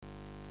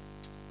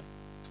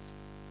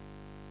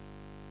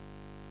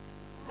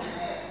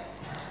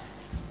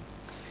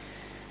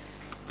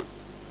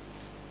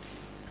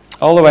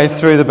All the way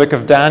through the book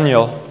of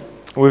Daniel,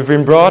 we've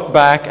been brought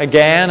back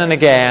again and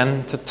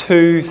again to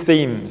two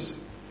themes.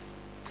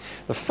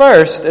 The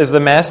first is the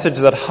message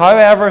that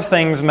however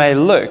things may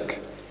look,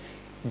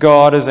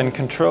 God is in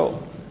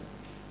control.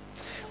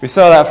 We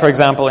saw that, for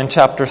example, in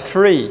chapter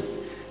 3,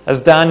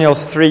 as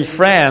Daniel's three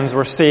friends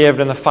were saved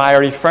in the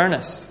fiery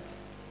furnace.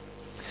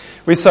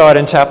 We saw it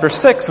in chapter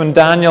 6 when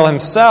Daniel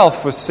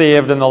himself was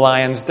saved in the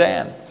lion's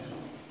den.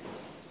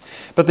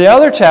 But the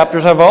other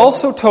chapters have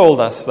also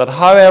told us that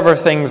however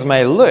things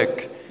may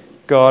look,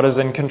 God is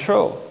in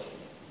control.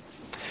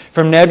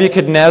 From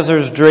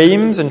Nebuchadnezzar's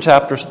dreams in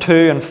chapters 2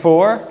 and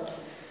 4,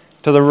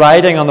 to the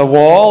writing on the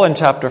wall in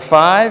chapter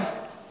 5,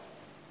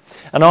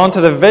 and on to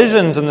the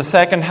visions in the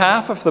second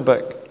half of the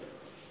book,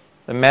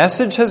 the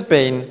message has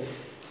been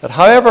that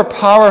however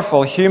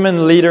powerful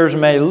human leaders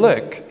may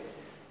look,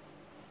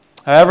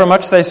 however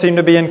much they seem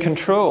to be in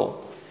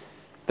control,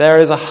 there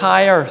is a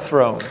higher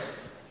throne,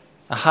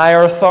 a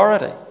higher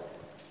authority.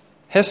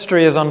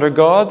 History is under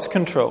God's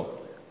control.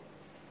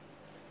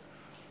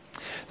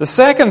 The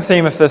second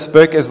theme of this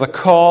book is the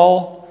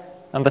call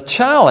and the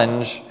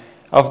challenge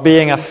of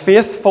being a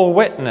faithful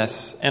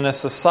witness in a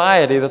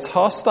society that's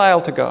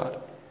hostile to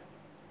God.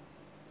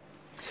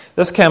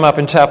 This came up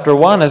in chapter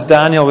 1 as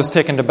Daniel was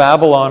taken to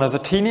Babylon as a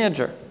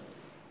teenager.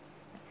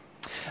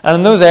 And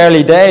in those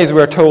early days,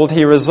 we're told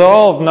he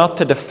resolved not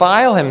to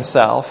defile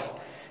himself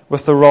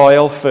with the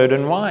royal food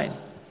and wine.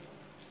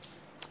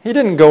 He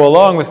didn't go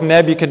along with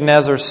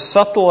Nebuchadnezzar's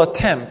subtle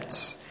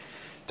attempts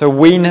to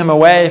wean him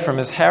away from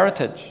his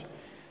heritage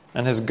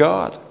and his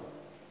God.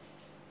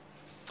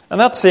 And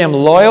that same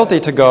loyalty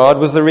to God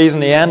was the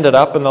reason he ended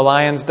up in the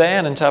lion's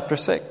den in chapter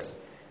 6.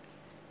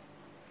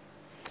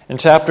 In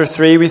chapter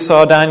 3, we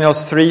saw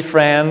Daniel's three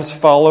friends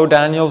follow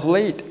Daniel's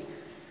lead.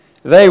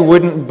 They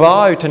wouldn't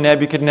bow to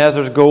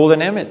Nebuchadnezzar's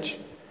golden image.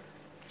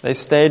 They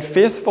stayed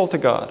faithful to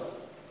God.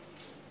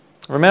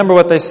 Remember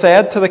what they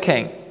said to the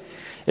king.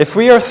 If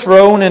we are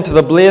thrown into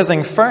the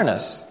blazing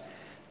furnace,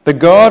 the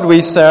God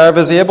we serve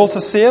is able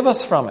to save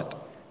us from it,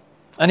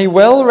 and he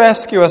will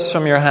rescue us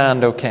from your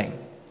hand, O king.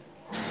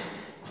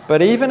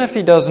 But even if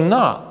he does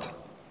not,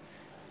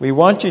 we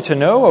want you to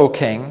know, O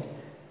king,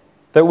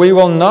 that we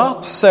will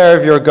not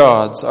serve your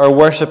gods or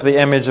worship the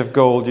image of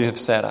gold you have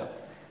set up.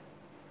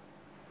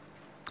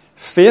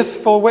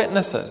 Faithful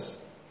witnesses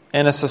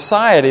in a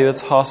society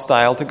that's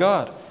hostile to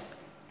God.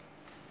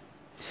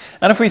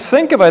 And if we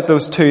think about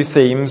those two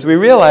themes, we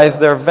realize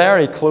they're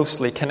very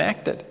closely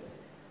connected.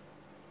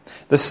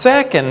 The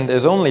second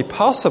is only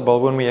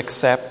possible when we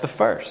accept the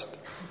first.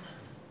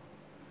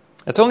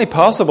 It's only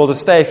possible to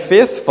stay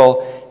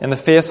faithful in the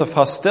face of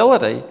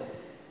hostility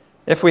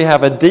if we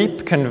have a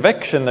deep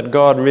conviction that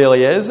God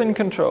really is in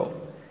control,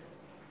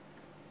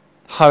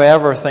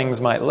 however things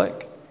might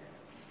look.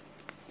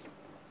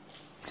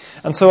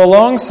 And so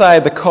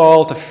alongside the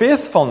call to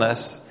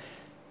faithfulness,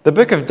 the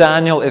book of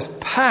Daniel is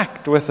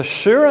packed with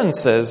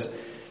assurances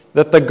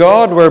that the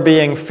God we're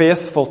being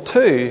faithful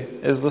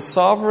to is the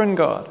sovereign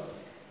God,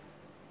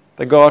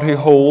 the God who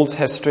holds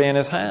history in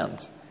his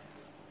hands.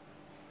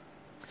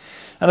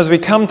 And as we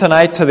come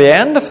tonight to the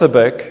end of the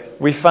book,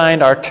 we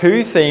find our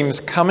two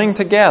themes coming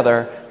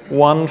together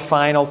one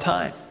final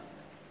time.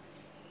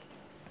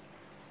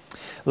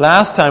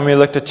 Last time we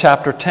looked at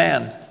chapter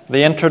 10,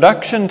 the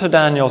introduction to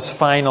Daniel's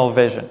final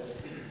vision.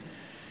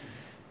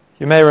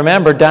 You may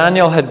remember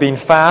Daniel had been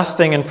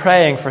fasting and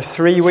praying for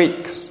 3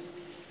 weeks.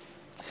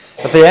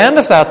 At the end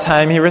of that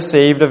time, he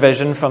received a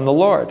vision from the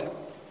Lord.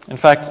 In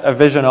fact, a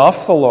vision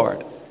of the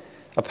Lord.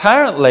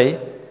 Apparently,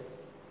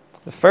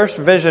 the first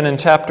vision in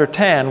chapter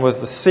 10 was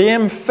the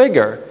same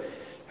figure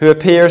who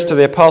appears to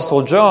the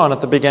Apostle John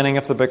at the beginning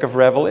of the book of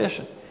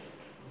Revelation.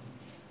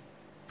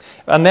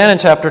 And then in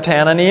chapter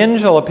 10, an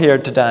angel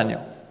appeared to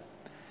Daniel.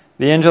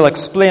 The angel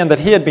explained that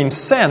he had been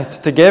sent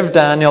to give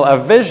Daniel a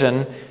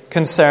vision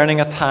concerning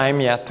a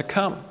time yet to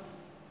come.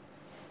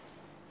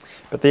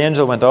 But the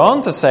angel went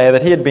on to say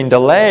that he had been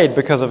delayed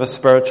because of a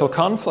spiritual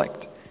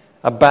conflict,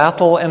 a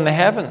battle in the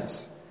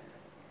heavens.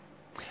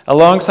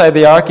 Alongside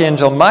the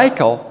archangel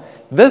Michael,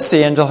 this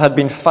angel had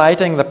been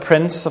fighting the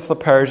prince of the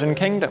Persian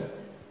kingdom.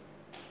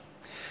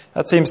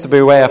 That seems to be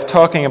a way of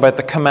talking about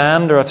the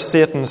commander of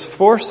Satan's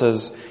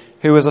forces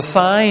who was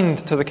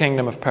assigned to the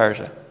kingdom of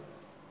Persia.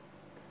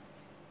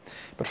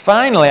 But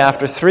finally,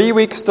 after 3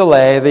 weeks'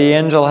 delay, the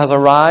angel has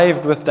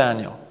arrived with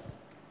Daniel.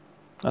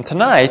 And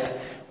tonight,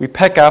 we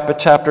pick up at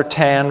chapter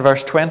 10,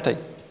 verse 20.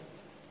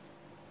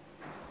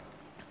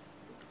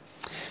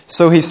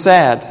 So he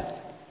said,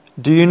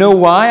 "Do you know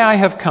why I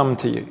have come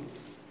to you?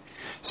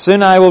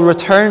 Soon I will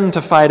return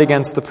to fight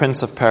against the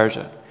prince of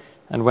Persia.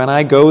 And when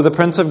I go, the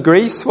prince of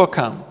Greece will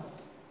come.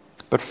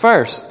 But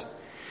first,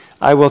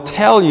 I will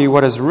tell you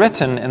what is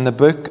written in the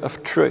book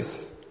of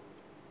truth.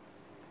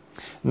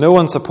 No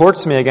one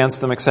supports me against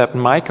them except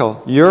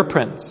Michael, your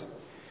prince.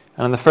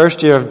 And in the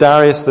first year of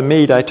Darius the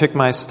Mede, I took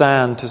my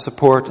stand to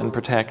support and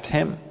protect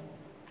him."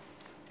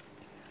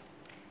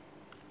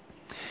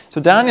 So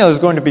Daniel is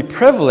going to be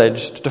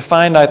privileged to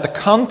find out the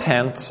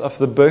contents of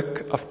the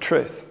book of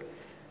truth,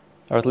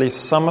 or at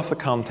least some of the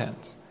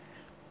contents.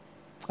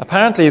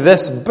 Apparently,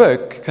 this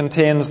book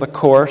contains the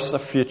course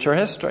of future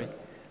history.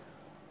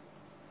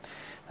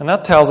 And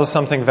that tells us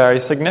something very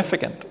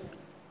significant.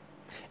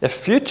 If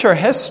future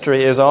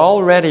history is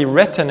already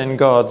written in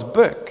God's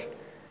book,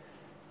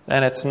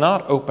 then it's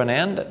not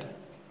open-ended.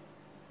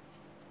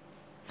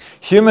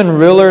 Human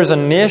rulers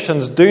and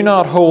nations do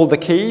not hold the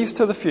keys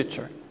to the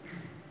future.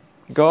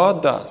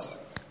 God does.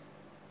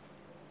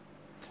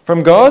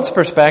 From God's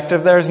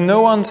perspective, there is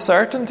no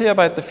uncertainty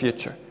about the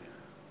future.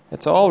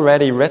 It's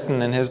already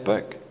written in His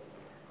book.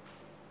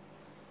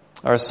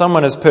 Or as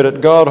someone has put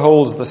it, God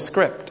holds the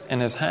script in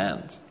His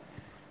hands.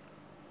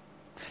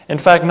 In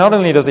fact, not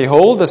only does He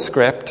hold the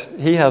script,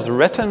 He has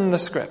written the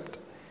script.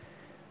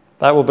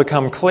 That will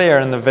become clear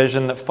in the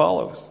vision that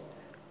follows.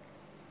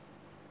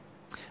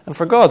 And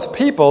for God's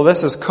people,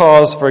 this is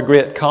cause for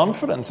great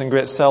confidence and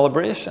great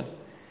celebration.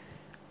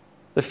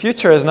 The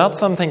future is not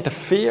something to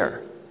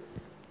fear.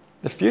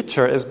 The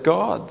future is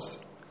God's.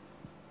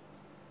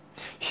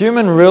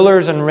 Human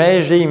rulers and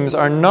regimes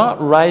are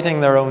not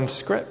writing their own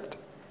script.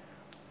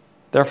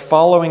 They're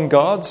following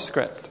God's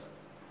script.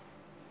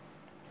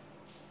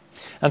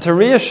 And to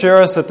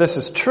reassure us that this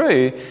is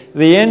true,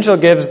 the angel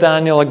gives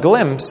Daniel a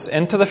glimpse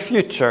into the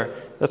future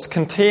that's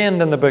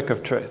contained in the book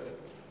of truth.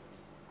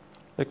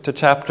 Look to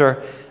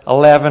chapter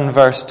 11,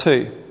 verse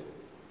 2.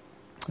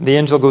 The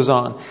angel goes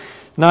on,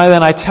 "Now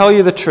then, I tell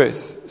you the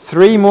truth.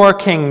 3 more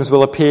kings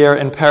will appear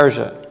in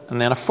Persia, and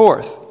then a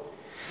 4th,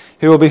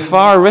 who will be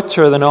far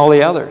richer than all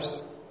the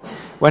others.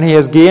 When he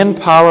has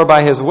gained power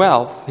by his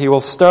wealth, he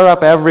will stir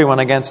up everyone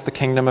against the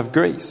kingdom of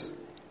Greece.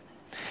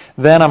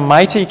 Then a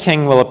mighty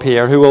king will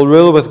appear, who will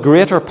rule with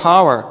greater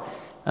power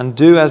and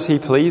do as he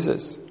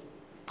pleases.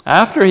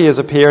 After he has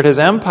appeared, his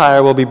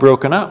empire will be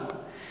broken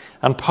up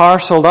and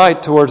parceled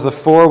out towards the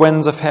 4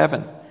 winds of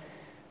heaven.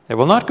 It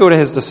will not go to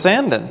his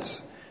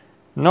descendants,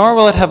 nor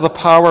will it have the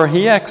power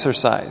he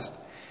exercised,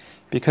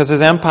 because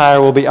his empire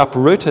will be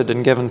uprooted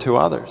and given to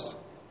others."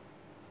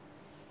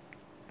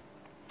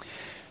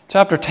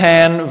 Chapter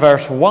 10,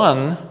 verse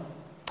 1,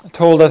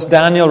 told us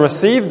Daniel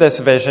received this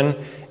vision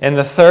in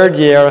the 3rd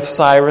year of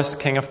Cyrus,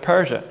 king of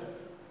Persia.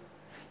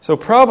 So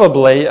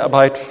probably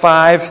about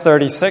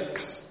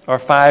 536 or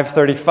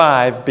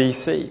 535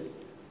 BC.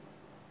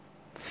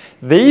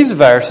 These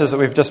verses that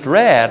we've just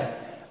read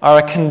are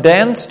a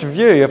condensed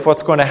view of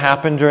what's going to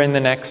happen during the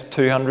next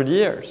 200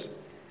 years.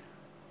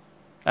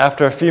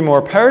 After a few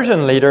more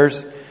Persian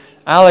leaders,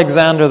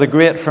 Alexander the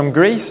Great from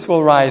Greece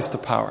will rise to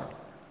power.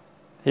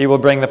 He will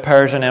bring the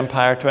Persian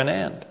Empire to an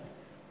end.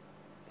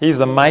 He's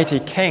the mighty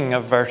king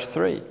of verse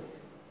 3.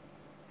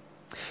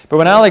 But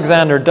when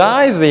Alexander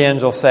dies, the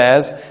angel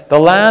says, the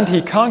land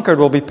he conquered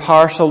will be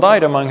parceled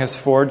out among his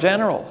 4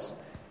 generals.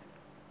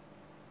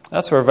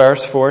 That's where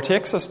verse 4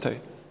 takes us to.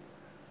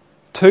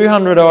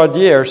 200-odd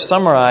years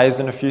summarized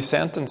in a few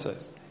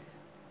sentences.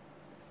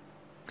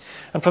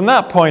 And from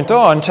that point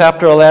on,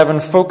 chapter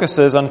 11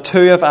 focuses on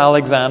 2 of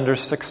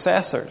Alexander's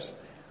successors.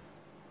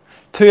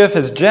 2 of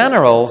his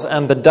generals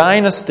and the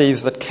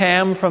dynasties that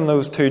came from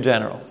those 2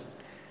 generals.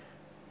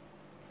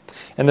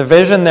 In the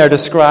vision, they're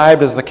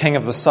described as the king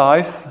of the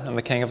south and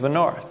the king of the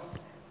north.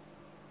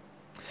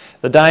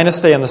 The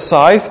dynasty in the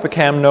south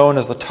became known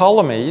as the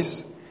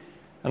Ptolemies,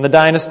 and the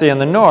dynasty in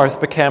the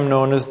north became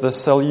known as the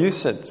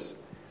Seleucids.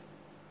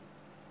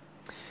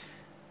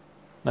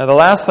 Now, the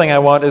last thing I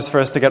want is for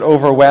us to get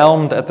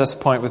overwhelmed at this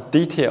point with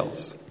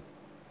details.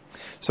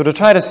 So to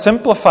try to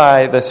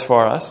simplify this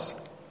for us,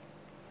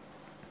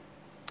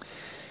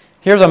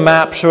 here's a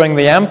map showing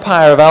the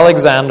empire of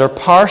Alexander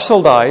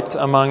parceled out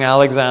among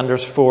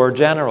Alexander's 4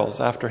 generals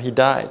after he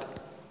died.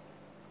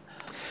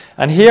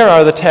 And here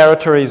are the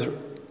territories,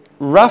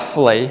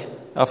 roughly,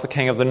 of the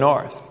king of the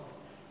north.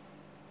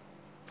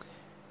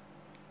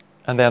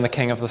 And then the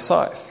king of the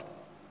south.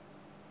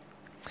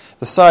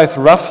 The south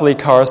roughly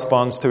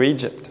corresponds to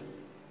Egypt.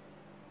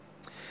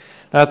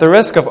 Now, at the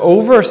risk of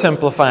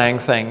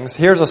oversimplifying things,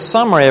 here's a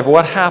summary of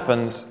what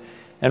happens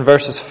in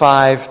verses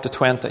 5 to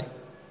 20.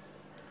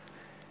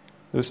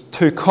 Those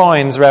 2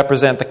 coins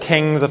represent the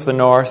kings of the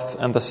north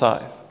and the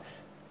south.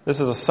 This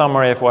is a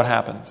summary of what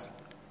happens.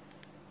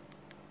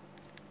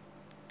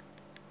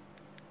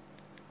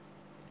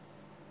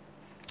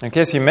 In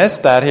case you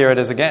missed that, here it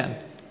is again.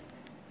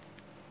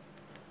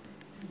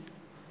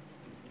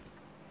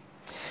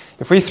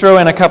 If we throw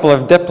in a couple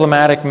of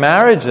diplomatic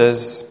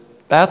marriages,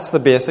 that's the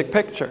basic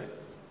picture.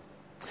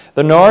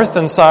 The north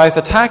and south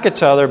attack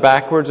each other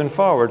backwards and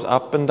forwards,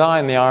 up and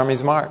down the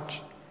armies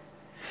march.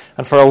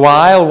 And for a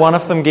while, one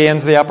of them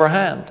gains the upper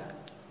hand,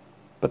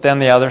 but then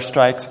the other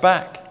strikes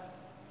back.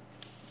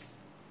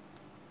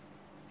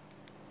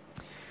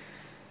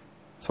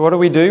 So what do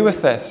we do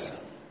with this?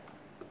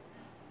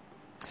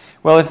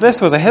 Well, if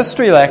this was a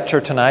history lecture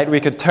tonight,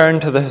 we could turn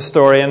to the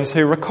historians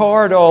who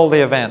record all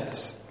the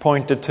events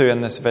pointed to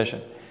in this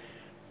vision.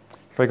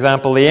 For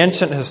example, the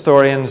ancient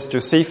historians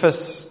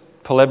Josephus,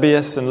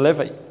 Polybius, and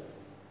Livy.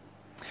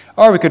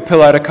 Or we could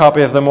pull out a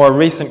copy of the more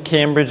recent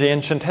Cambridge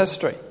Ancient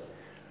History.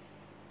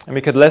 And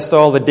we could list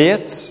all the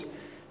dates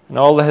and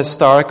all the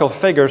historical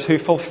figures who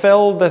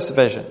fulfilled this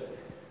vision.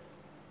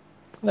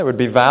 There would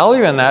be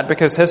value in that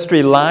because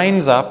history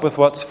lines up with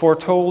what's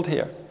foretold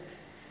here.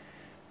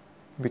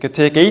 We could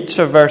take each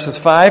of verses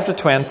 5 to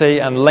 20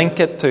 and link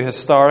it to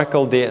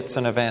historical dates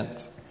and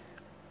events.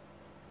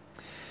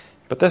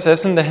 But this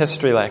isn't a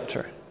history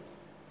lecture.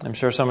 I'm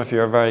sure some of you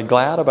are very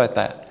glad about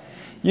that.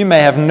 You may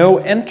have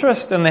no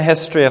interest in the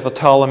history of the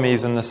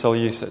Ptolemies and the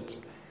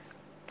Seleucids.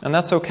 And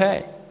that's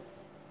okay.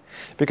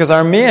 Because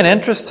our main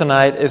interest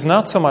tonight is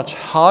not so much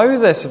how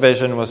this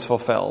vision was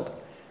fulfilled.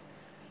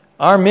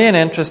 Our main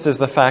interest is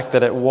the fact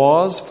that it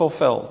was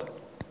fulfilled.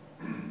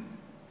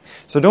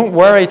 So don't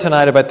worry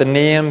tonight about the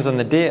names and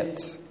the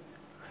dates.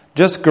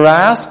 Just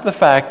grasp the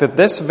fact that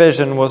this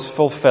vision was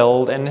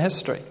fulfilled in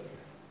history.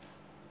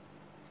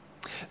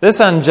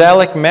 This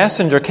angelic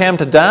messenger came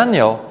to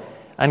Daniel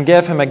and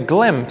gave him a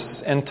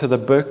glimpse into the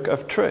book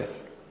of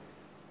truth.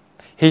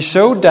 He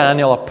showed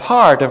Daniel a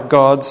part of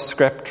God's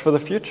script for the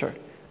future.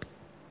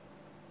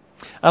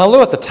 And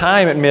although at the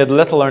time it made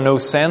little or no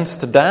sense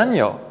to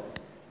Daniel,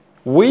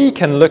 we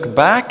can look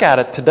back at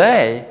it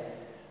today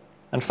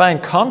and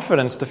find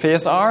confidence to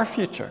face our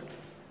future.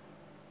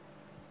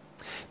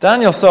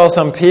 Daniel saw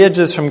some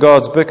pages from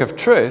God's book of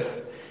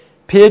truth,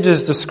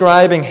 pages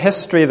describing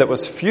history that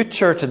was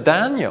future to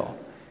Daniel.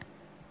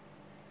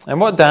 And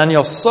what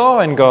Daniel saw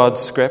in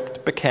God's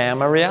script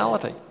became a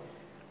reality.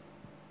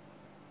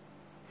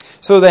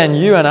 So then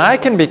you and I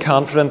can be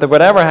confident that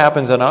whatever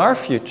happens in our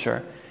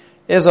future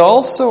is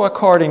also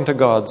according to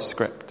God's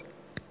script.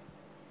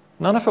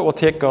 None of it will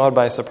take God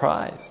by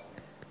surprise.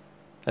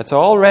 It's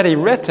already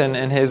written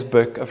in His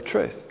book of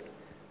truth.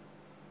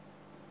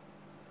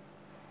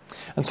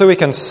 And so we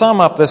can sum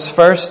up this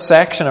first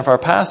section of our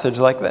passage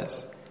like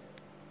this.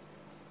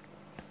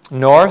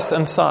 North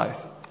and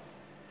south.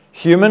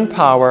 Human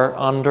power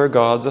under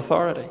God's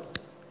authority.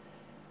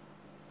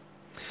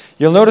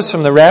 You'll notice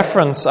from the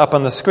reference up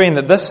on the screen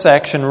that this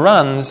section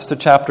runs to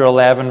chapter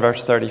 11,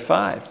 verse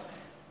 35.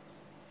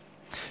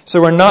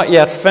 So we're not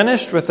yet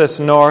finished with this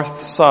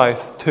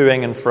north-south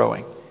toing and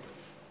froing.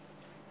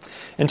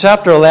 In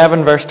chapter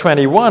 11, verse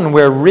 21,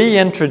 we're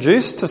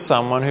reintroduced to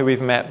someone who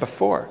we've met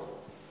before.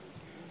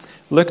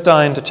 Look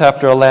down to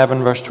chapter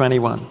 11, verse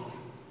 21.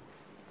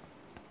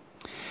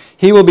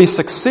 He will be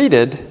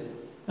succeeded,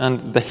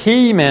 and the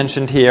he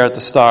mentioned here at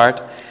the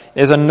start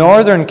is a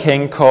northern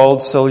king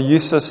called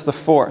Seleucus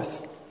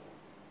IV.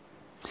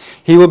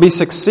 He will be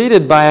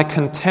succeeded by a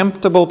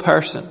contemptible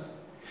person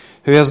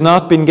who has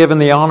not been given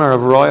the honor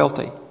of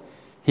royalty.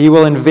 He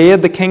will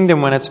invade the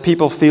kingdom when its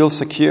people feel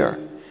secure,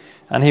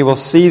 and he will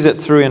seize it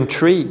through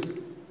intrigue.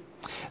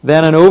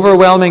 Then an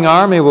overwhelming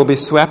army will be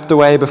swept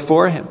away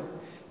before him.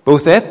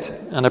 Both it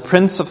and a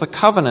prince of the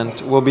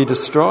covenant will be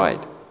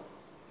destroyed.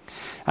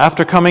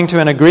 After coming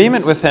to an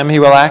agreement with him, he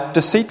will act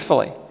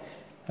deceitfully,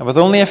 and with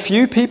only a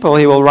few people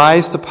he will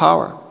rise to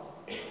power.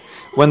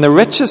 When the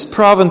richest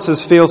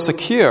provinces feel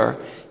secure,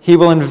 he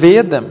will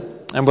invade them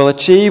and will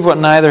achieve what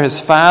neither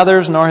his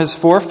fathers nor his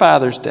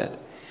forefathers did.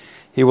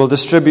 He will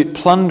distribute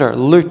plunder,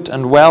 loot,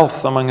 and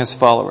wealth among his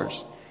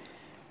followers.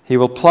 He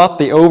will plot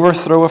the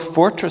overthrow of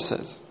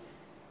fortresses,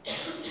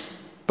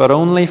 but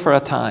only for a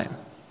time.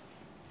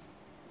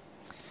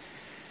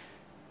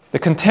 The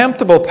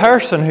contemptible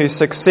person who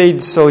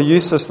succeeds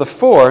Seleucus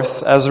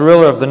IV as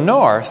ruler of the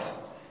north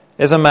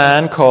is a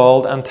man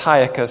called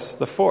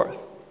Antiochus IV.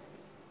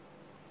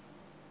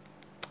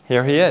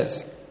 Here he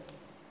is.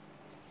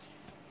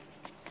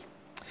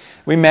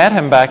 We met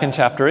him back in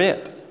chapter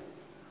 8.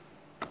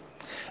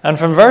 And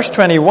from verse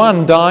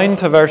 21 down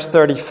to verse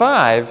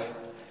 35,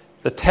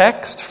 the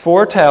text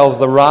foretells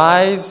the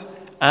rise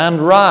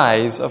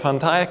of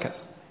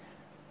Antiochus.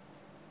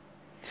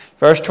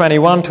 Verse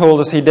 21 told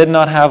us he did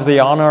not have the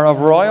honor of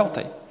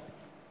royalty.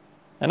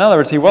 In other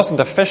words, he wasn't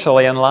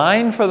officially in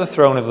line for the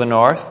throne of the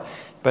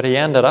north, but he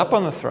ended up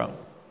on the throne.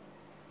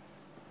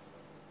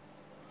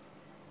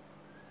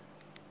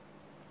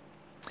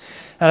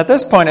 And at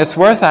this point, it's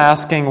worth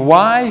asking,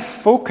 why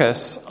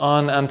focus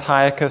on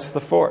Antiochus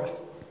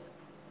IV?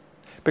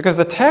 Because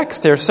the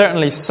text here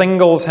certainly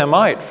singles him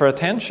out for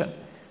attention.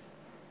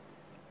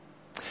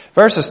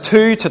 Verses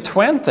 2 to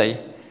 20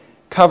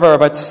 cover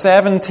about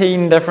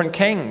 17 different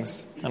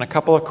kings and a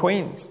couple of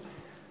queens.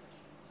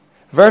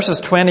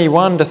 Verses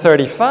 21 to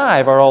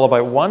 35 are all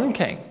about one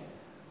king,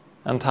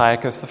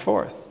 Antiochus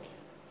IV.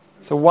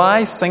 So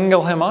why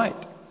single him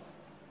out?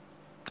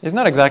 He's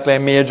not exactly a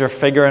major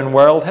figure in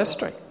world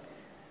history.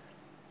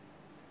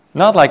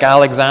 Not like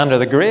Alexander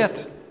the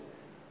Great,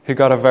 who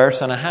got a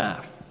verse and a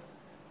half.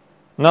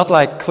 Not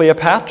like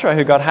Cleopatra,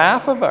 who got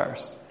half a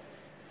verse.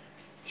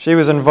 She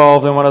was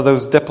involved in one of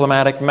those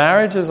diplomatic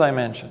marriages I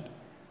mentioned.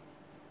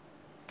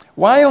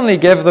 Why only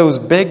give those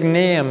big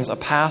names a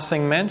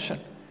passing mention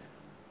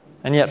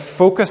and yet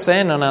focus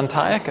in on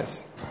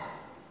Antiochus?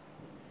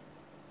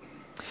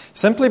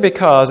 Simply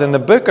because in the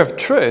book of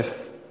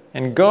truth,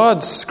 in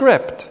God's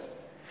script,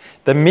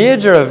 the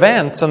major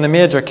events and the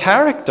major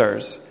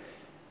characters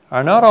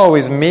are not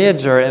always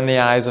major in the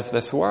eyes of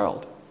this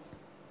world.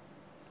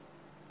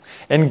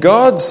 In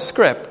God's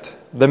script,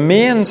 the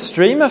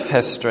mainstream of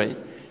history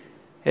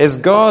is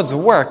God's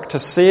work to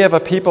save a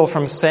people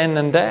from sin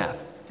and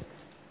death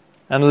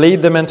and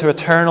lead them into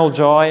eternal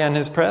joy in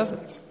His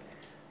presence.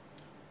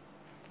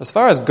 As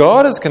far as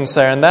God is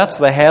concerned, that's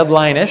the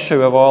headline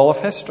issue of all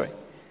of history.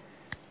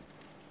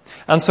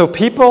 And so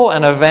people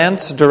and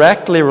events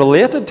directly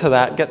related to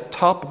that get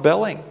top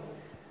billing,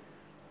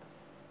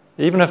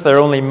 even if they're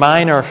only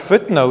minor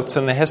footnotes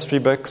in the history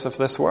books of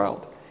this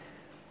world.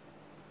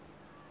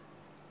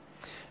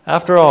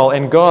 After all,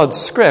 in God's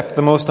script,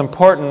 the most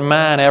important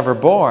man ever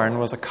born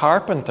was a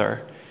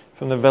carpenter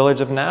from the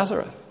village of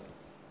Nazareth.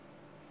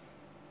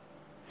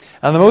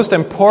 And the most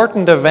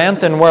important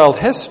event in world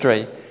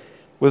history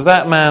was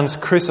that man's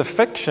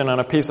crucifixion on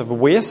a piece of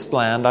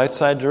wasteland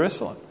outside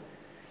Jerusalem.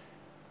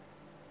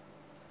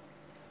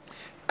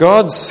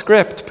 God's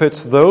script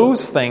puts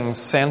those things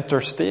center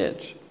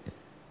stage,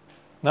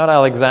 not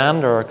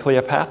Alexander or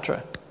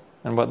Cleopatra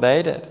and what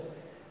they did.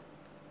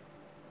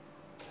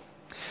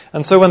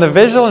 And so when the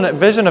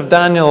vision of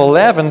Daniel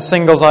 11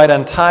 singles out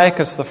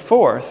Antiochus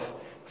IV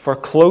for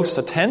close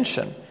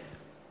attention,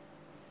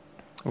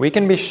 we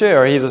can be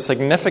sure he's a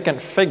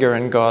significant figure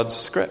in God's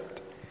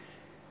script.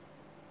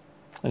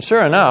 And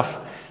sure enough,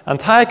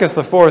 Antiochus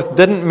IV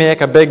didn't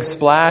make a big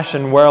splash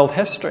in world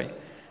history.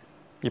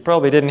 You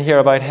probably didn't hear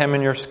about him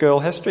in your school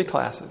history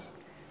classes.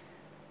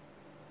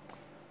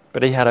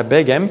 But he had a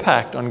big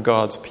impact on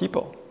God's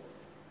people.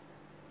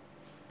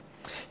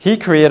 He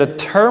created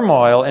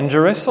turmoil in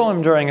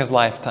Jerusalem during his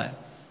lifetime.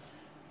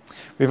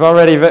 We've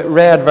already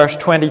read verse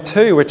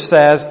 22, which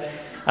says,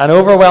 "An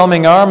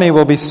overwhelming army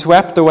will be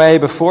swept away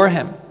before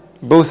him.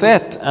 Both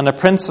it and a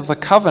prince of the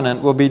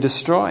covenant will be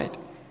destroyed."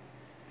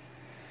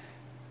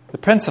 The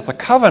prince of the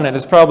covenant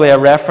is probably a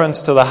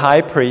reference to the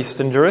high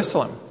priest in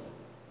Jerusalem.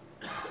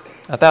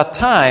 At that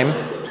time,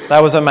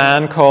 that was a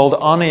man called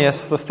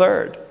Onias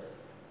III.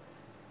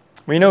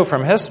 We know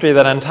from history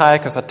that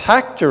Antiochus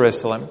attacked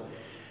Jerusalem,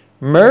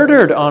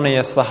 murdered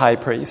Onias the high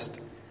priest.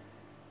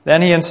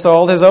 Then he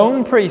installed his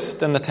own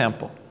priest in the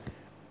temple.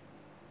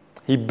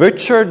 He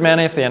butchered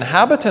many of the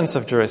inhabitants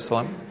of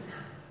Jerusalem,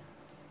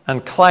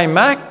 and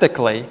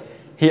climactically,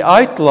 he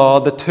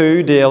outlawed the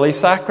 2 daily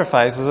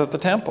sacrifices at the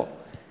temple.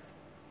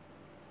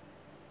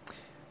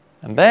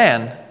 And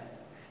then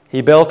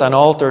he built an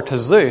altar to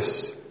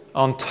Zeus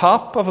on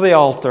top of the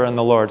altar in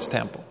the Lord's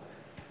temple,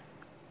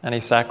 and he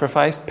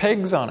sacrificed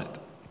pigs on it.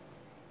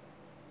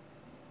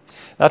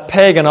 That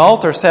pagan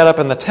altar set up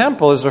in the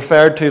temple is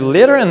referred to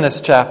later in this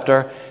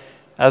chapter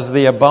as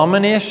the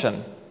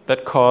abomination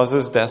that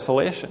causes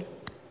desolation.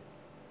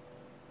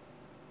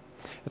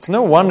 It's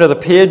no wonder the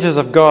pages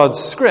of God's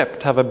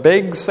script have a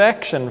big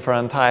section for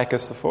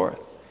Antiochus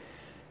IV.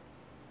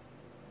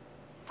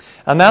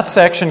 And that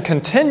section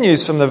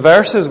continues from the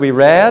verses we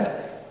read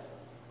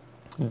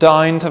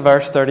down to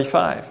verse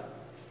 35.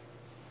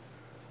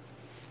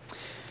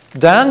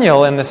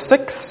 Daniel, in the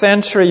 6th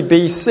century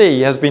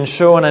BC, has been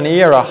shown an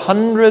era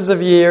hundreds of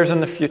years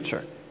in the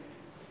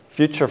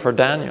future for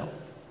Daniel.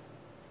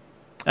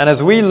 And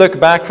as we look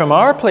back from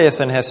our place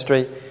in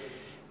history,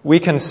 we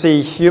can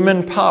see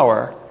human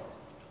power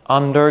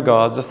under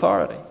God's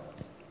authority.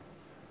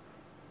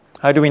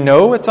 How do we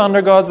know it's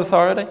under God's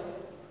authority?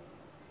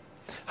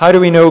 How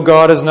do we know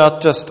God is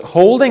not just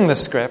holding the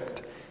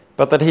script,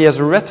 but that He has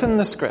written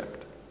the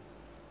script?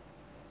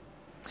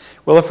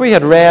 Well, if we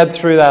had read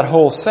through that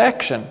whole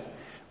section,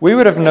 we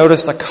would have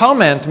noticed a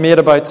comment made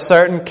about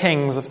certain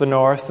kings of the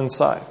north and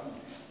south.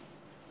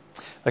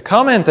 The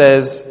comment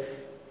is,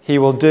 He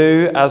will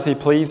do as He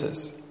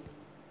pleases.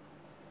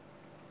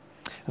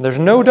 And there's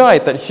no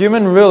doubt that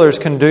human rulers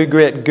can do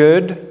great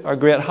good or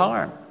great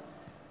harm.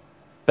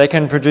 They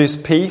can produce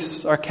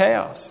peace or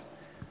chaos.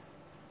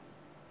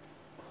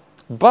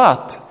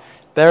 But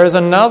there is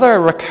another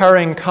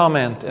recurring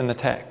comment in the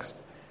text.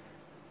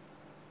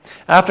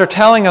 After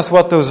telling us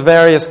what those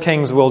various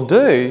kings will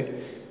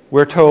do,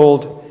 we're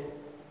told,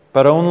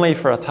 but only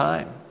for a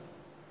time.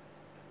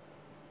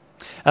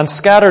 And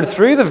scattered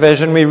through the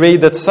vision, we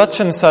read that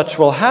such and such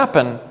will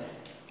happen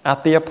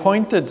at the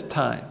appointed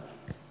time.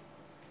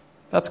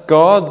 That's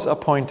God's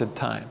appointed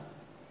time.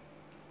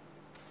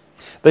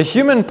 The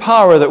human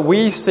power that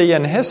we see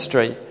in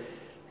history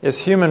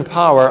is human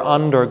power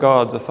under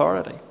God's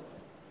authority.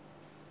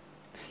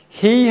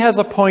 He has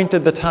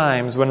appointed the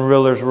times when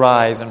rulers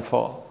rise and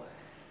fall.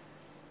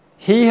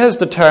 He has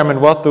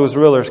determined what those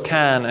rulers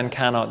can and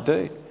cannot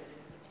do.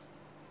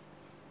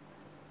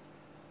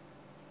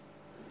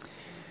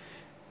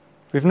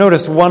 We've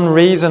noticed one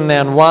reason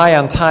then why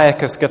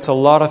Antiochus gets a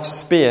lot of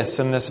space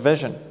in this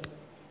vision.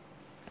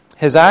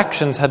 His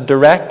actions had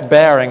direct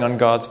bearing on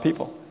God's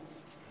people.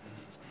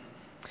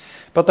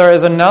 But there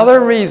is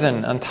another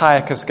reason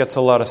Antiochus gets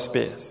a lot of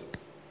space.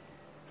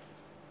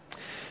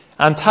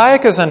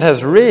 Antiochus and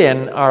his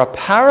reign are a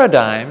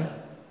paradigm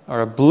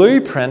or a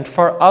blueprint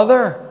for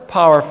other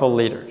powerful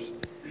leaders.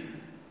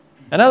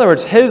 In other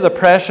words, his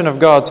oppression of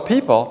God's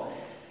people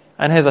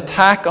and his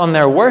attack on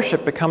their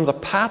worship becomes a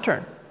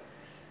pattern.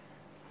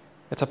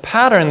 It's a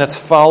pattern that's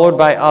followed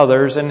by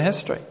others in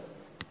history.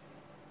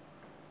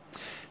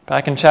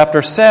 Back in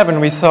chapter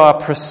 7, we saw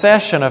a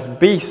procession of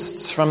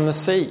beasts from the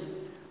sea,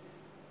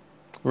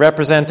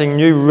 representing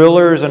new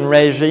rulers and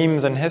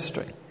regimes in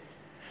history.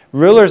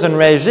 Rulers and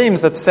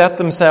regimes that set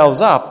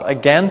themselves up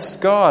against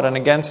God and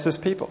against His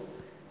people.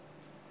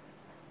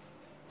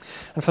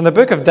 And from the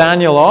book of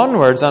Daniel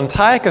onwards,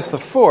 Antiochus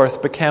IV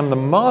became the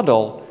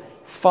model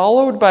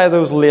followed by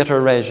those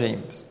later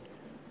regimes.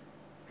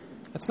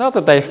 It's not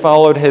that they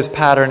followed his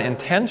pattern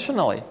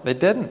intentionally. They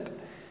didn't.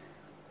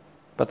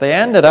 But they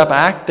ended up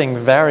acting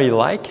very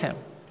like him.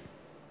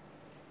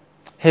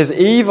 His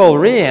evil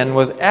reign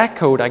was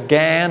echoed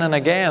again and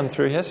again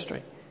through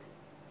history.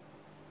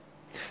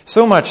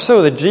 So much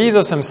so that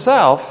Jesus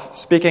himself,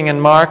 speaking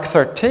in Mark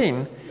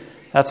 13,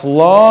 that's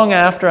long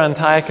after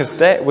Antiochus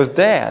was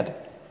dead,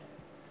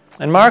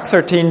 in Mark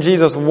 13,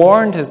 Jesus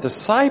warned his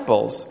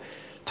disciples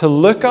to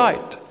look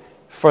out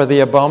for the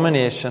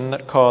abomination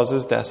that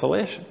causes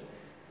desolation.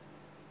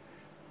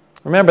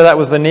 Remember, that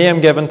was the name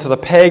given to the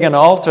pagan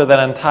altar that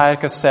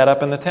Antiochus set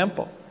up in the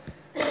temple.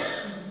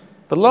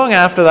 But long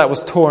after that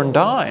was torn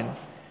down,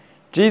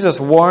 Jesus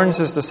warns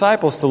his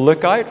disciples to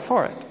look out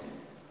for it.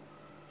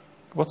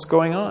 What's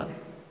going on?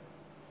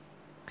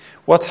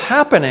 What's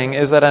happening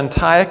is that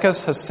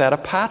Antiochus has set a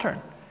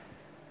pattern.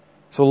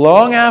 So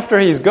long after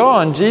he's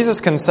gone, Jesus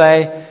can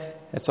say,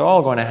 it's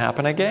all going to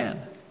happen again.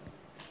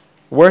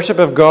 Worship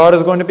of God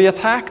is going to be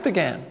attacked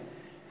again.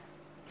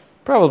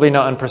 Probably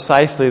not in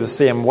precisely the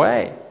same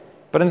way,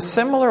 but in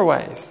similar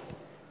ways.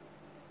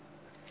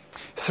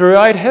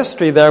 Throughout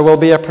history, there will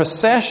be a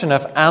procession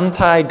of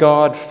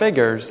anti-God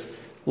figures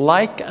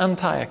like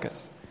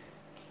Antiochus.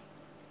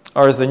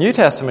 Or as the New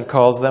Testament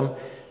calls them,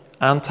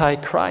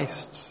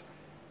 antichrists.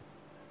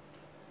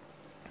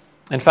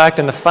 In fact,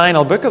 in the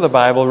final book of the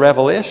Bible,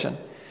 Revelation,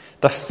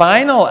 the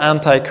final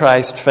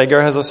Antichrist figure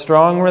has a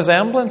strong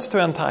resemblance to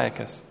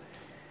Antiochus.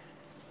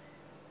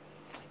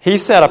 He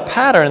set a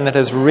pattern that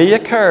has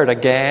reoccurred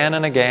again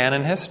and again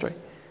in history.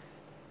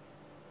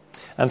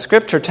 And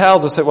Scripture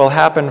tells us it will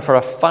happen for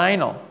a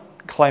final,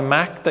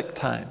 climactic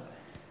time.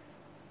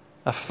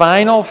 A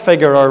final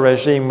figure or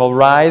regime will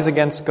rise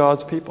against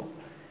God's people.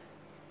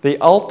 The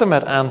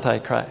ultimate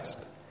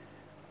Antichrist.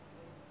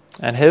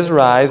 And his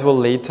rise will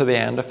lead to the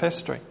end of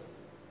history.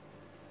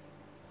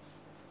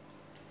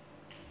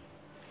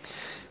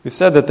 We've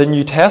said that the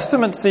New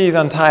Testament sees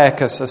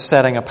Antiochus as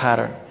setting a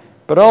pattern.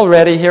 But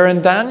already here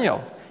in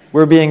Daniel,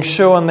 we're being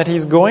shown that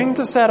he's going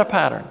to set a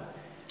pattern.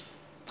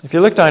 If you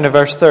look down to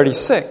verse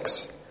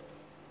 36,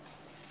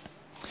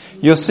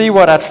 you'll see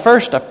what at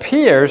first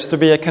appears to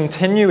be a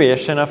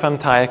continuation of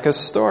Antiochus'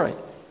 story.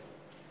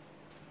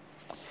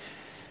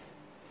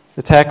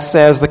 The text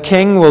says, "The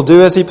king will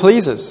do as he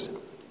pleases.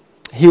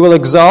 He will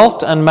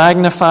exalt and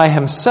magnify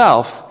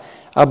himself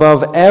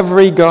above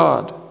every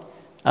god,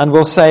 and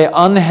will say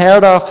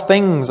unheard of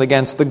things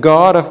against the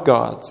God of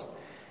gods.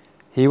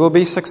 He will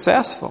be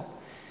successful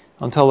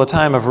until the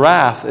time of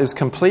wrath is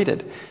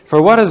completed.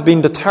 For what has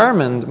been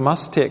determined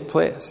must take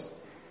place.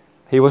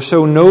 He will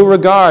show no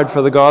regard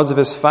for the gods of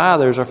his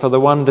fathers or for the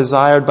one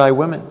desired by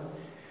women.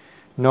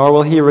 Nor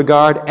will he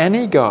regard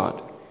any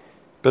god,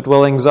 but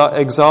will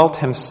exalt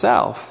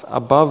himself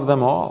above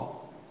them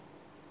all."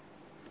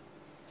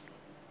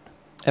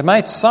 It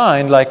might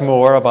sound like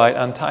more about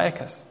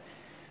Antiochus.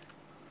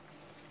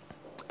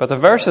 But the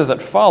verses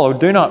that follow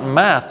do not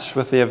match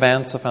with the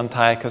events of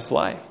Antiochus'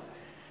 life.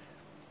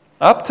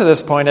 Up to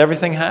this point,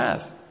 everything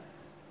has,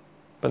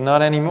 but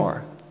not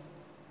anymore.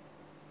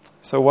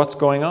 So what's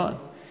going on?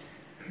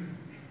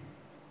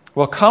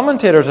 Well,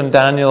 commentators in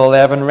Daniel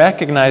 11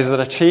 recognize that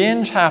a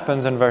change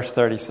happens in verse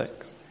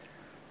 36.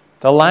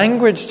 The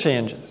language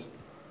changes.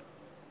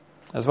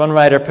 As one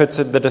writer puts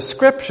it, the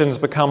descriptions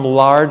become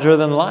larger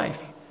than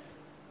life.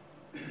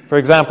 For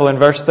example, in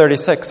verse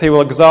 36, he will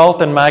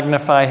exalt and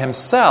magnify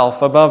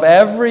himself above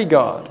every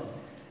god.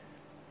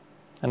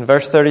 In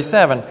verse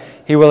 37,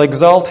 he will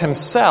exalt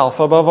himself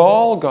above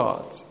all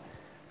gods.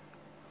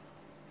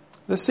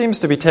 This seems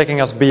to be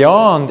taking us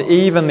beyond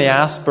even the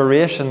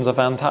aspirations of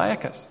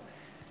Antiochus.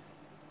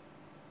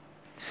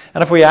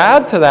 And if we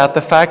add to that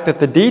the fact that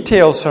the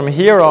details from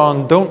here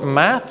on don't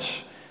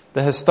match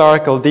the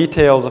historical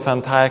details of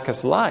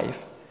Antiochus'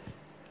 life,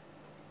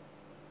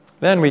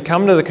 then we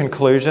come to the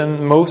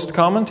conclusion most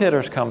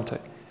commentators come to.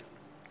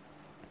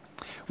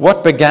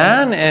 What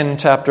began in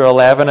chapter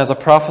 11 as a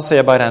prophecy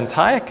about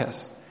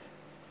Antiochus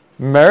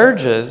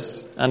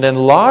merges and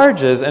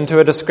enlarges into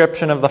a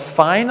description of the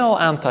final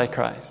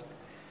Antichrist,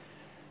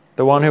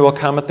 the one who will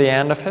come at the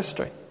end of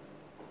history.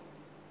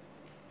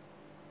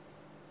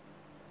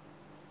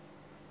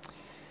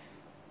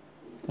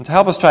 And to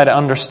help us try to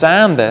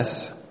understand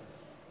this,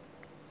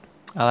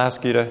 I'll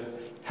ask you to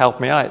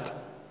help me out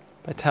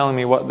by telling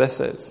me what this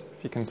is,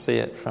 if you can see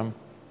it from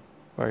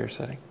where you're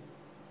sitting.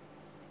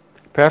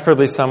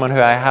 Preferably someone who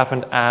I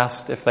haven't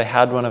asked if they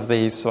had one of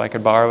these so I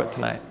could borrow it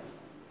tonight.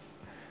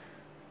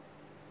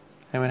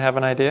 Anyone have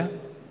an idea?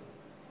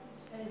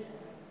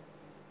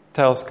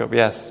 Telescope,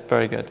 yes,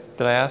 very good.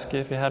 Did I ask you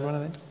if you had one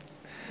of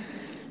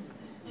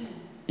these?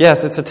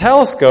 Yes, it's a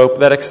telescope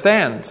that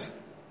extends.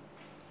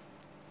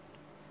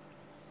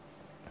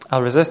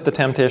 I'll resist the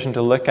temptation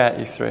to look at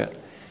you through it.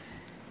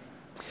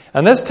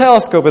 And this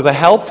telescope is a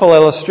helpful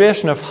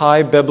illustration of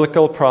how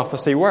biblical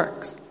prophecy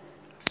works.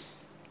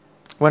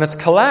 When it's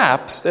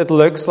collapsed, it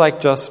looks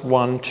like just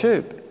one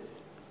tube.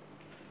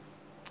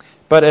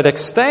 But it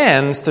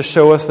extends to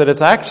show us that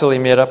it's actually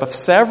made up of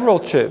several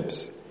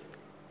tubes,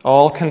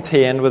 all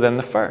contained within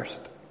the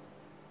first.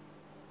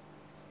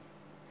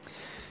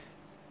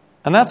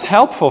 And that's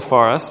helpful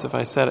for us, if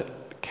I said it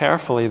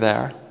carefully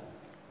there,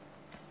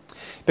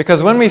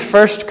 because when we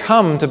first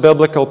come to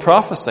biblical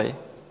prophecy,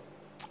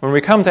 when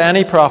we come to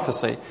any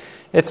prophecy,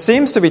 it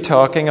seems to be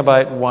talking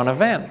about one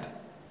event.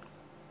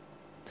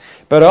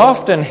 But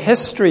often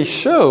history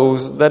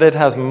shows that it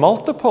has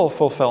multiple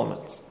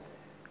fulfillments.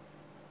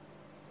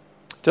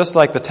 Just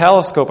like the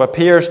telescope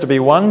appears to be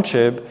one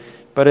tube,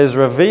 but is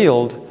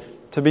revealed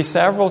to be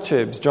several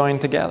tubes joined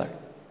together.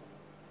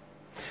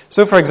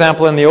 So, for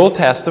example, in the Old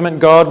Testament,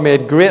 God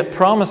made great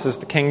promises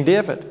to King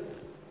David.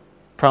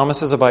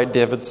 Promises about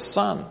David's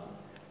son.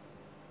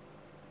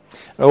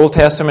 Old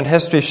Testament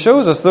history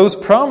shows us those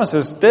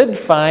promises did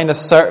find a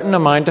certain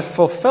amount of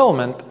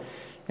fulfillment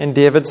in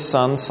David's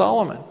son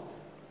Solomon.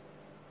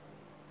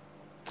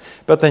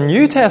 But the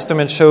New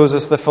Testament shows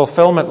us the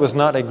fulfillment was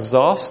not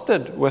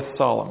exhausted with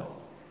Solomon.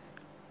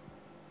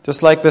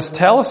 Just like this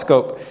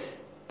telescope,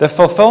 the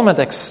fulfillment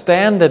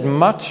extended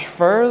much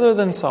further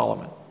than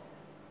Solomon,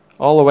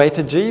 all the way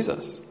to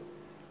Jesus,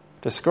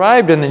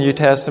 described in the New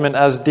Testament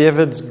as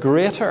David's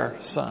greater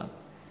son.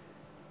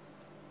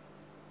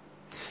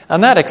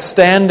 And that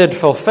extended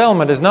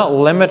fulfillment is not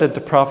limited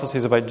to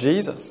prophecies about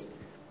Jesus.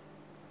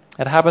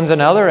 It happens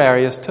in other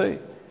areas too.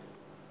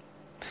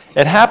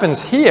 It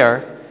happens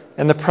here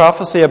in the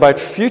prophecy about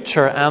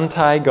future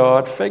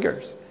anti-God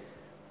figures.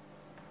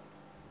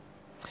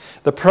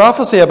 The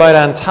prophecy about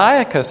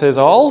Antiochus is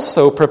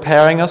also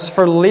preparing us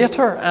for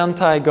later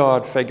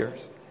anti-God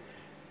figures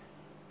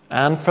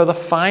and for the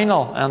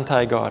final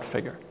anti-God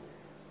figure.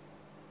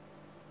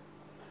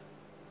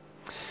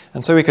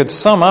 And so we could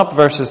sum up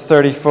verses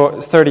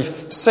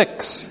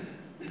 36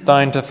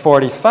 down to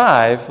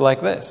 45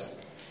 like this.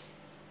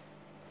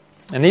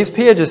 In these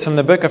pages from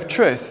the Book of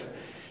Truth,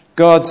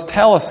 God's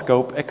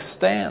telescope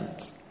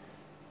extends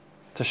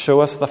to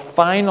show us the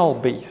final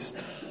beast.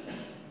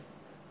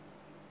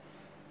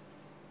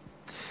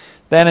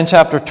 Then in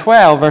chapter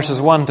 12, verses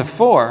 1 to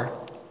 4,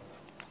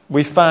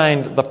 we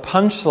find the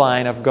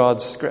punchline of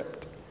God's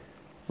script,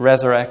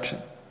 resurrection.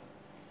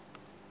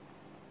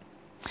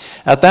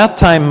 At that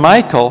time,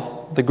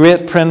 Michael, the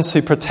great prince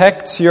who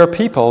protects your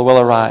people, will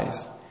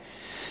arise.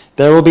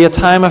 There will be a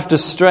time of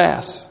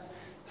distress,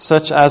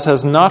 such as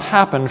has not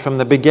happened from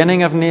the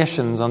beginning of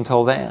nations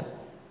until then.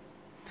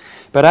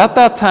 But at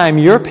that time,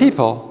 your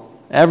people,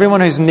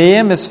 everyone whose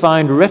name is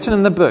found written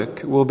in the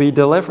book, will be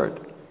delivered.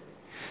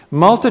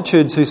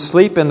 Multitudes who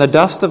sleep in the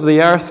dust of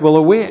the earth will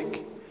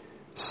awake,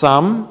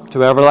 some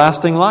to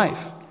everlasting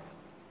life,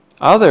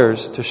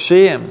 others to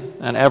shame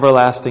and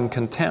everlasting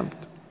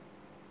contempt.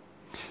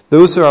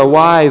 Those who are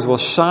wise will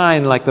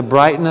shine like the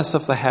brightness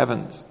of the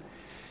heavens,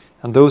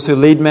 and those who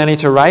lead many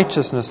to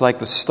righteousness like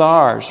the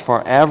stars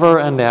forever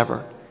and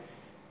ever.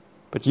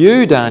 But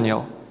you,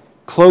 Daniel,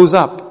 close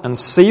up and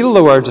seal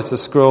the words of the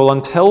scroll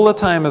until the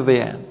time of the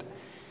end.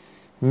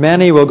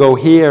 Many will go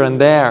here and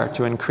there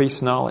to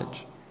increase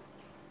knowledge.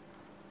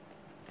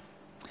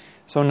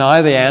 So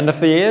now the end of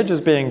the age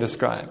is being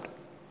described,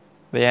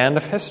 the end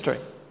of history.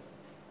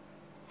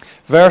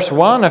 Verse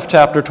 1 of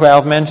chapter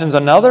 12 mentions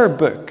another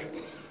book.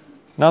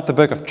 Not the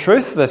book of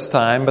truth this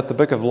time, but the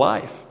book of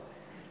life.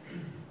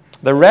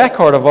 The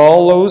record of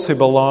all those who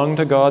belong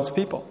to God's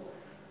people.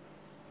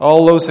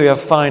 All those who have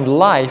found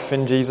life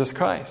in Jesus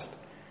Christ.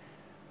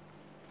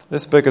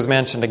 This book is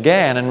mentioned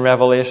again in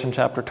Revelation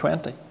chapter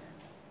 20.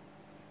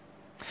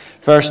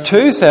 Verse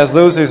 2 says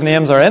those whose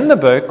names are in the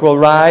book will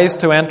rise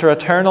to enter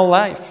eternal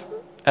life,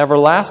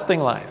 everlasting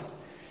life,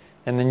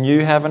 in the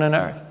new heaven and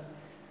earth.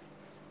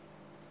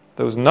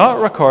 Those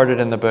not recorded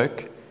in the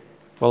book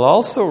will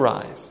also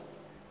rise,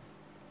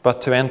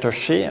 but to enter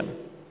shame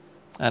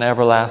and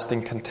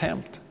everlasting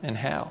contempt in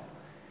hell.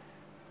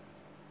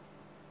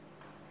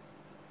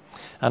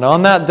 And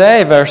on that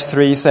day, verse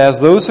 3 says,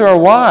 those who are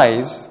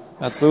wise,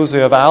 that's those who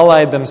have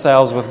allied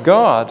themselves with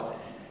God,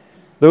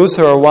 those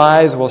who are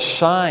wise will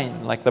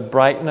shine like the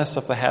brightness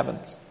of the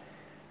heavens.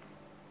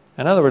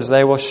 In other words,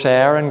 they will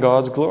share in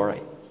God's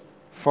glory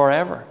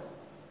forever.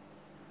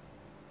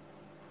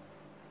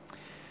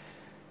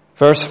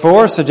 Verse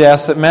 4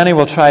 suggests that many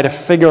will try to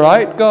figure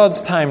out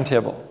God's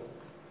timetable.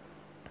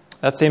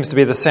 That seems to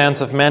be the sense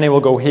of many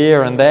will go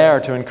here and there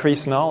to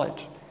increase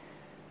knowledge.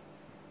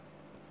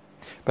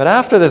 But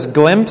after this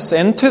glimpse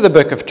into the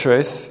book of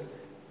truth,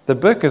 the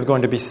book is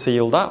going to be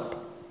sealed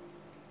up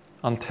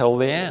until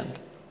the end.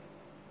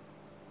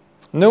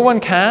 No one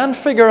can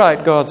figure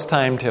out God's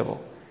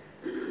timetable.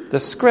 The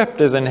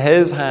script is in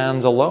His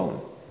hands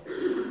alone.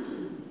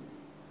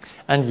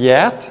 And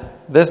yet,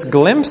 this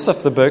glimpse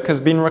of the book has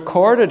been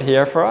recorded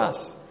here for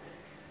us.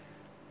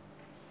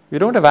 We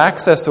don't have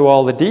access to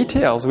all the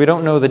details. We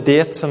don't know the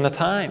dates and the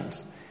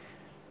times.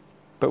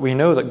 but we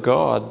know that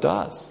God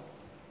does.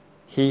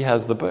 He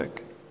has the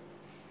book.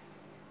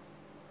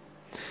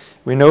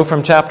 We know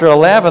from chapter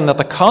 11 that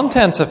the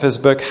contents of his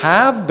book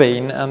have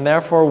been and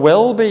therefore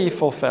will be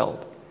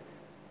fulfilled.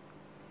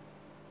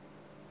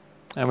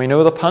 And we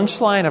know the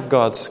punchline of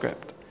God's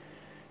script: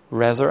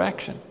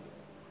 resurrection.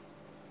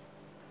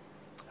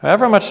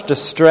 However much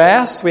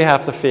distress we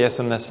have to face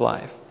in this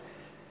life,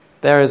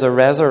 there is a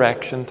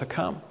resurrection to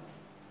come.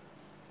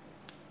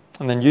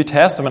 And the New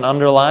Testament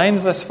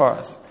underlines this for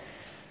us.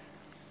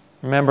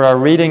 Remember our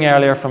reading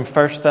earlier from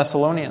 1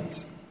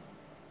 Thessalonians.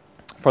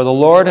 For the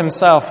Lord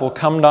himself will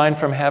come down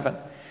from heaven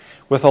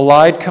with a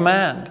loud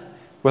command,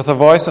 with the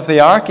voice of the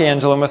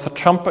archangel, and with the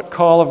trumpet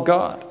call of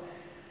God.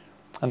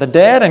 And the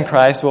dead in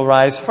Christ will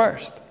rise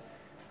first.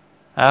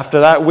 After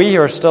that, we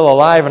who are still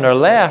alive and are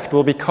left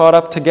will be caught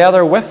up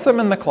together with them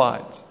in the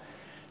clouds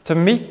to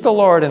meet the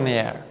Lord in the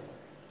air.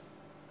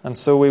 And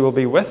so we will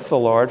be with the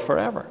Lord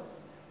forever.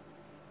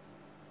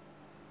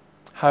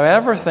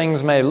 However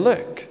things may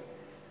look,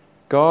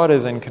 God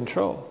is in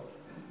control.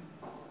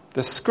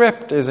 The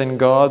script is in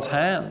God's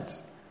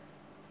hands.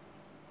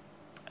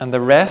 And the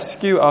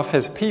rescue of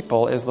his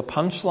people is the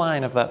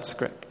punchline of that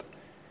script.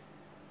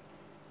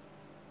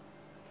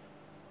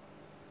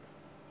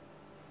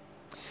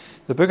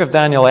 The book of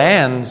Daniel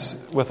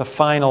ends with a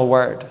final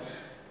word.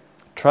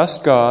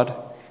 Trust God,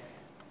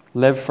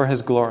 live for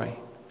his glory,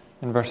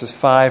 in verses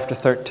 5 to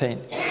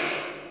 13.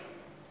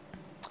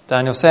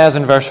 Daniel says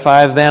in verse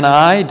 5, Then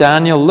I,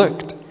 Daniel,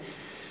 looked,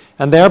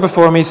 and there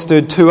before me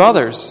stood two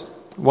others,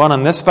 one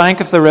on this bank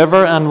of the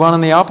river and one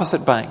on the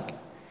opposite bank.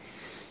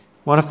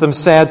 One of them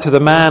said to the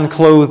man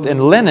clothed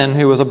in linen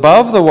who was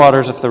above the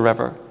waters of the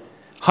river,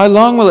 How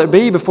long will it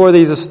be before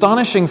these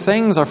astonishing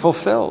things are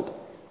fulfilled?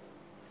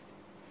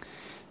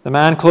 The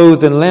man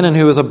clothed in linen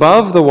who was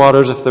above the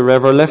waters of the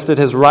river lifted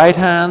his right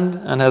hand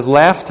and his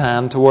left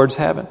hand towards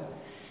heaven.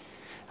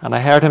 And I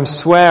heard him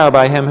swear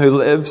by him who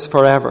lives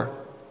forever.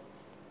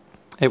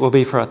 It will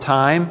be for a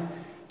time,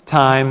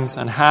 times,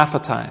 and half a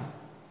time.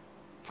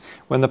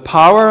 When the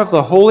power of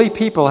the holy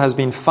people has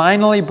been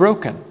finally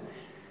broken,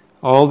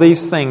 all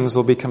these things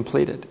will be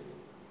completed.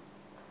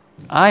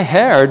 I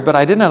heard, but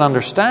I did not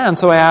understand,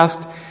 so I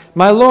asked,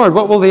 My Lord,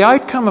 what will the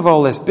outcome of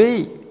all this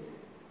be?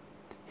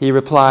 He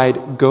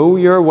replied, Go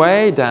your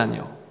way,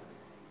 Daniel,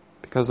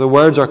 because the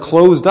words are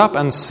closed up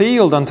and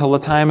sealed until the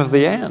time of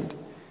the end.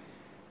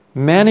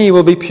 Many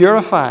will be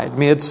purified,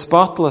 made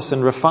spotless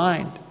and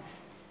refined.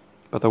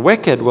 But the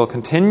wicked will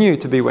continue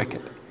to be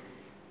wicked.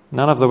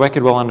 None of the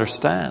wicked will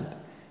understand,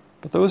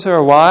 but those who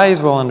are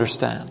wise will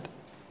understand.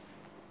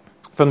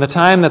 From the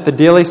time that the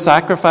daily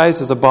sacrifice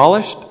is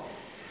abolished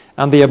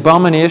and the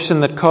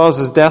abomination that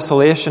causes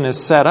desolation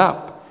is set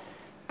up,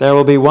 there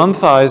will be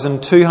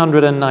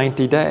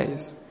 1,290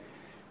 days.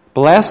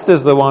 Blessed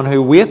is the one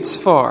who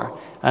waits for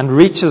and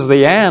reaches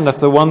the end of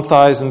the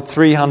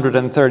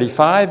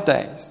 1,335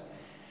 days.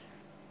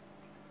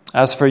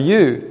 As for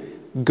you,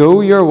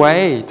 go your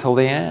way till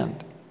the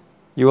end.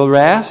 You will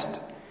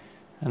rest,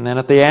 and then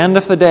at the end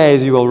of the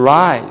days you will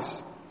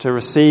rise to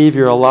receive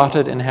your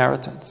allotted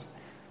inheritance.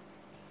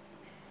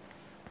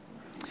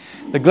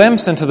 The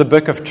glimpse into the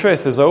book of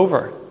truth is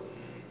over,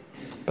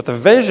 but the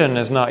vision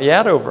is not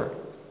yet over.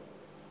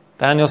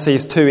 Daniel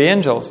sees two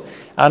angels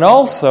and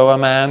also a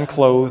man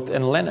clothed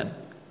in linen.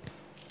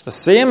 The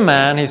same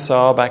man he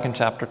saw back in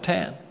chapter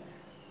 10.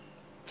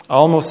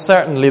 Almost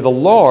certainly the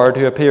Lord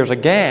who appears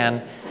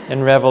again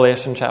in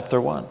Revelation chapter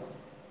 1.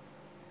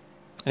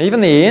 And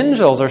even the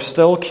angels are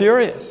still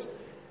curious.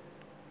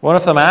 One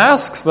of them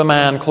asks the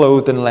man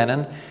clothed in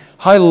linen,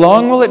 How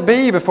long will it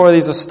be before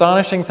these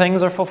astonishing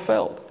things are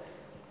fulfilled?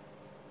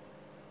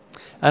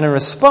 And in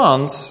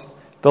response,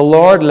 the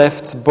Lord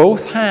lifts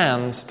both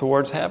hands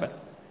towards heaven.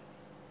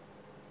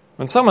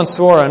 When someone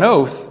swore an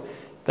oath,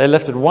 they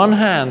lifted one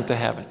hand to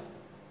heaven.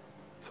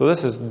 So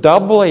this is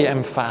doubly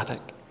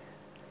emphatic.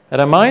 It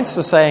amounts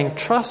to saying,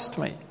 Trust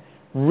me.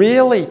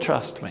 Really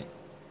trust me.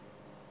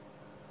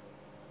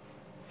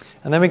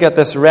 And then we get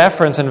this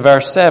reference in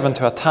verse 7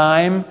 to a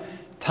time,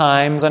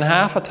 times, and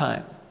half a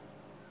time.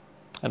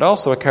 It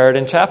also occurred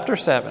in chapter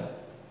 7.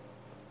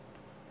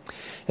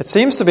 It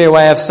seems to be a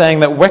way of saying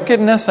that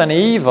wickedness and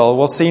evil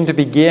will seem to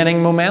be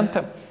gaining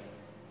momentum,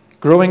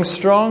 growing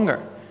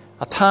stronger,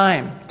 a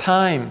time,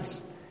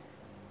 times,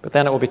 but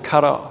then it will be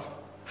cut off,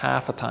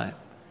 half a time.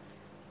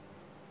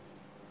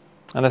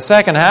 And the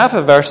second half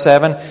of verse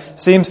 7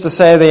 seems to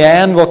say the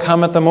end will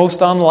come at the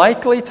most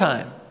unlikely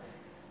time.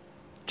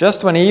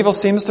 Just when evil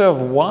seems to have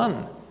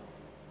won,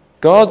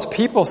 God's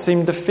people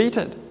seem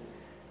defeated.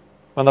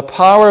 When the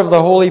power of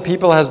the holy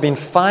people has been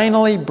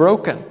finally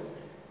broken,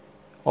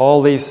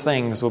 all these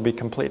things will be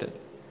completed.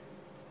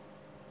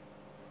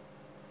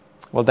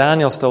 Well,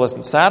 Daniel still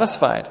isn't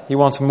satisfied. He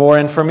wants more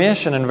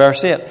information in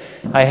verse 8.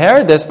 I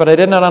heard this, but I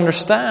did not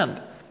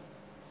understand.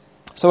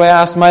 So I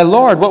asked, My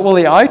Lord, what will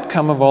the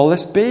outcome of all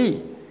this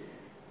be?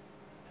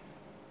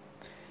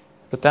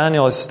 But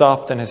Daniel is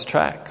stopped in his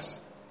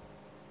tracks.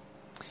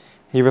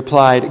 He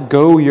replied,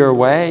 Go your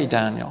way,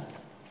 Daniel,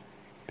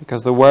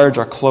 because the words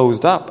are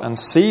closed up and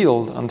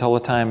sealed until the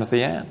time of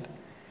the end.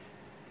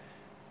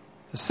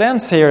 The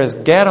sense here is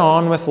get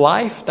on with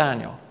life,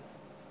 Daniel.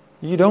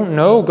 You don't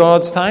know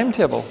God's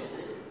timetable,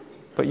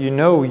 but you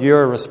know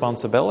your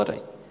responsibility.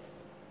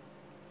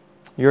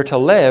 You're to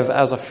live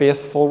as a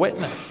faithful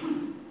witness.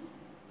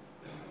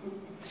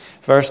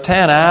 Verse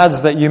 10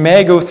 adds that you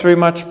may go through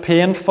much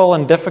painful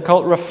and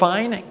difficult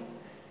refining,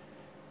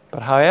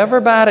 but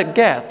however bad it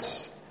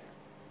gets,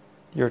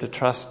 you're to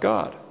trust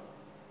God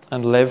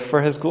and live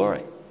for His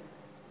glory.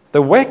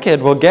 The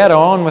wicked will get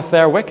on with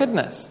their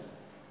wickedness.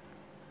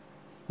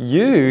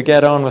 You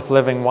get on with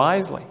living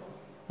wisely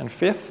and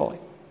faithfully.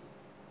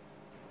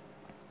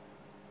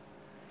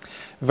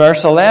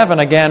 Verse 11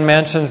 again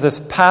mentions this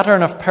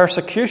pattern of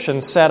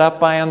persecution set up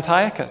by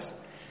Antiochus.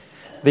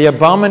 The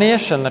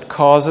abomination that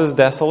causes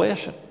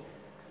desolation.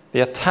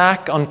 The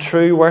attack on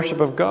true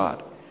worship of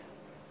God.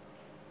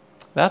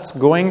 That's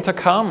going to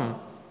come,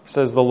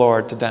 says the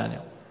Lord to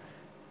Daniel.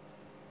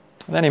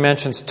 And then he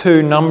mentions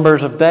two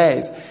numbers of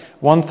days,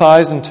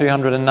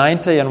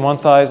 1,290 and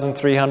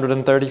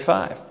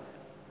 1,335.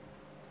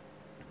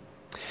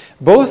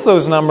 Both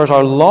those numbers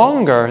are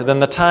longer than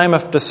the time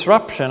of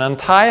disruption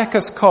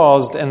Antiochus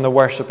caused in the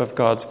worship of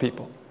God's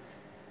people.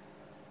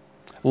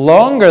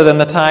 Longer than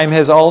the time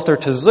his altar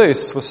to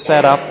Zeus was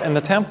set up in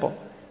the temple.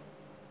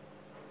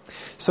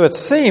 So it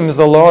seems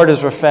the Lord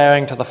is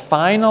referring to the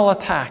final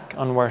attack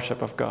on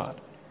worship of God.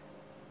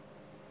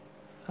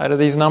 How do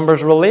these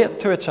numbers relate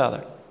to each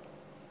other?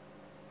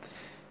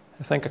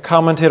 I think a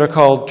commentator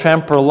called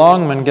Tremper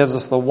Longman gives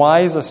us the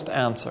wisest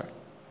answer.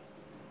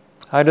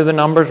 How do the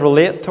numbers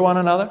relate to one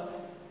another?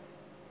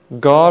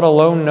 God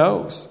alone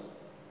knows.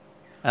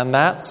 And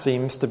that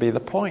seems to be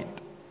the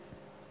point.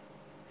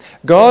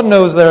 God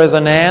knows there is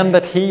an end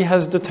that He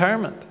has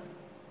determined,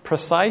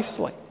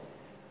 precisely.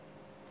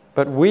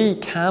 But we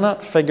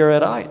cannot figure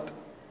it out,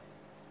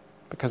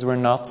 because we're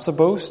not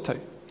supposed to.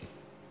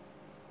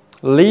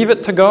 Leave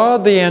it to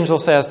God, the angel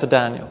says to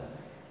Daniel.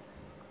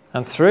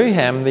 And through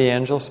him, the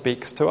angel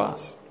speaks to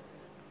us.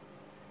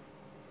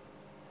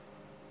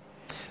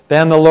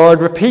 Then the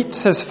Lord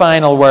repeats His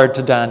final word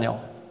to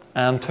Daniel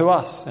and to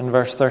us in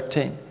verse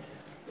 13.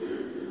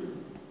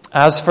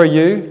 As for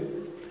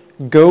you,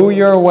 go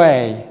your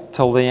way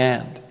till the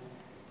end.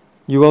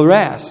 You will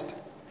rest,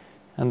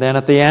 and then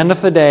at the end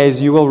of the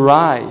days you will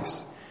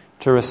rise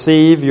to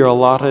receive your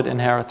allotted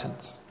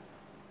inheritance.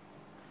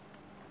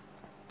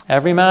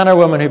 Every man or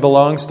woman who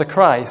belongs to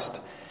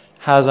Christ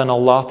has an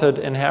allotted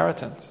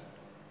inheritance.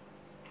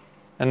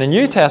 In the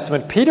New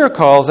Testament, Peter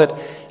calls it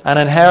an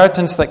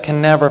inheritance that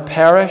can never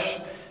perish,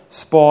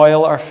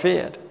 spoil, or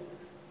fade,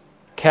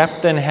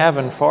 kept in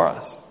heaven for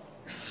us.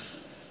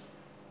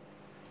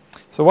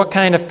 So what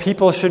kind of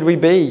people should we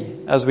be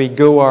as we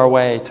go our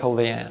way till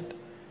the end?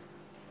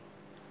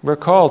 We're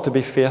called to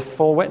be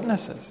faithful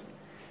witnesses,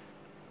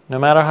 no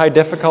matter how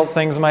difficult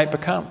things might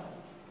become.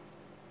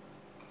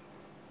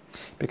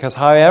 Because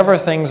however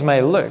things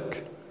may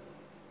look,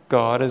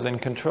 God is in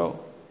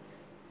control.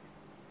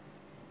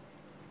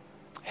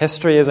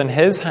 History is in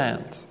His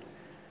hands.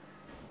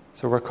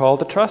 So we're called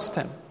to trust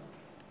Him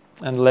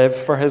and live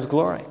for His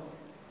glory.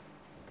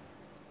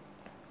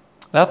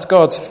 That's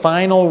God's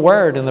final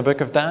word in the book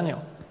of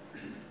Daniel.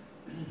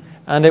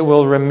 And it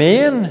will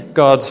remain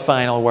God's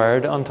final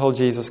word until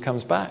Jesus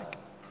comes back.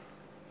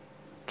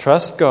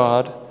 Trust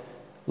God,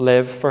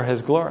 live for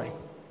His glory.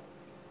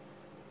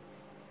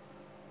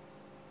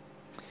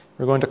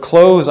 We're going to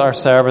close our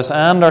service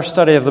and our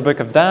study of the book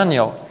of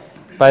Daniel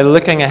by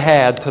looking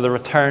ahead to the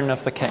return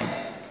of the King.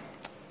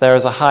 There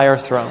is a higher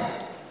throne.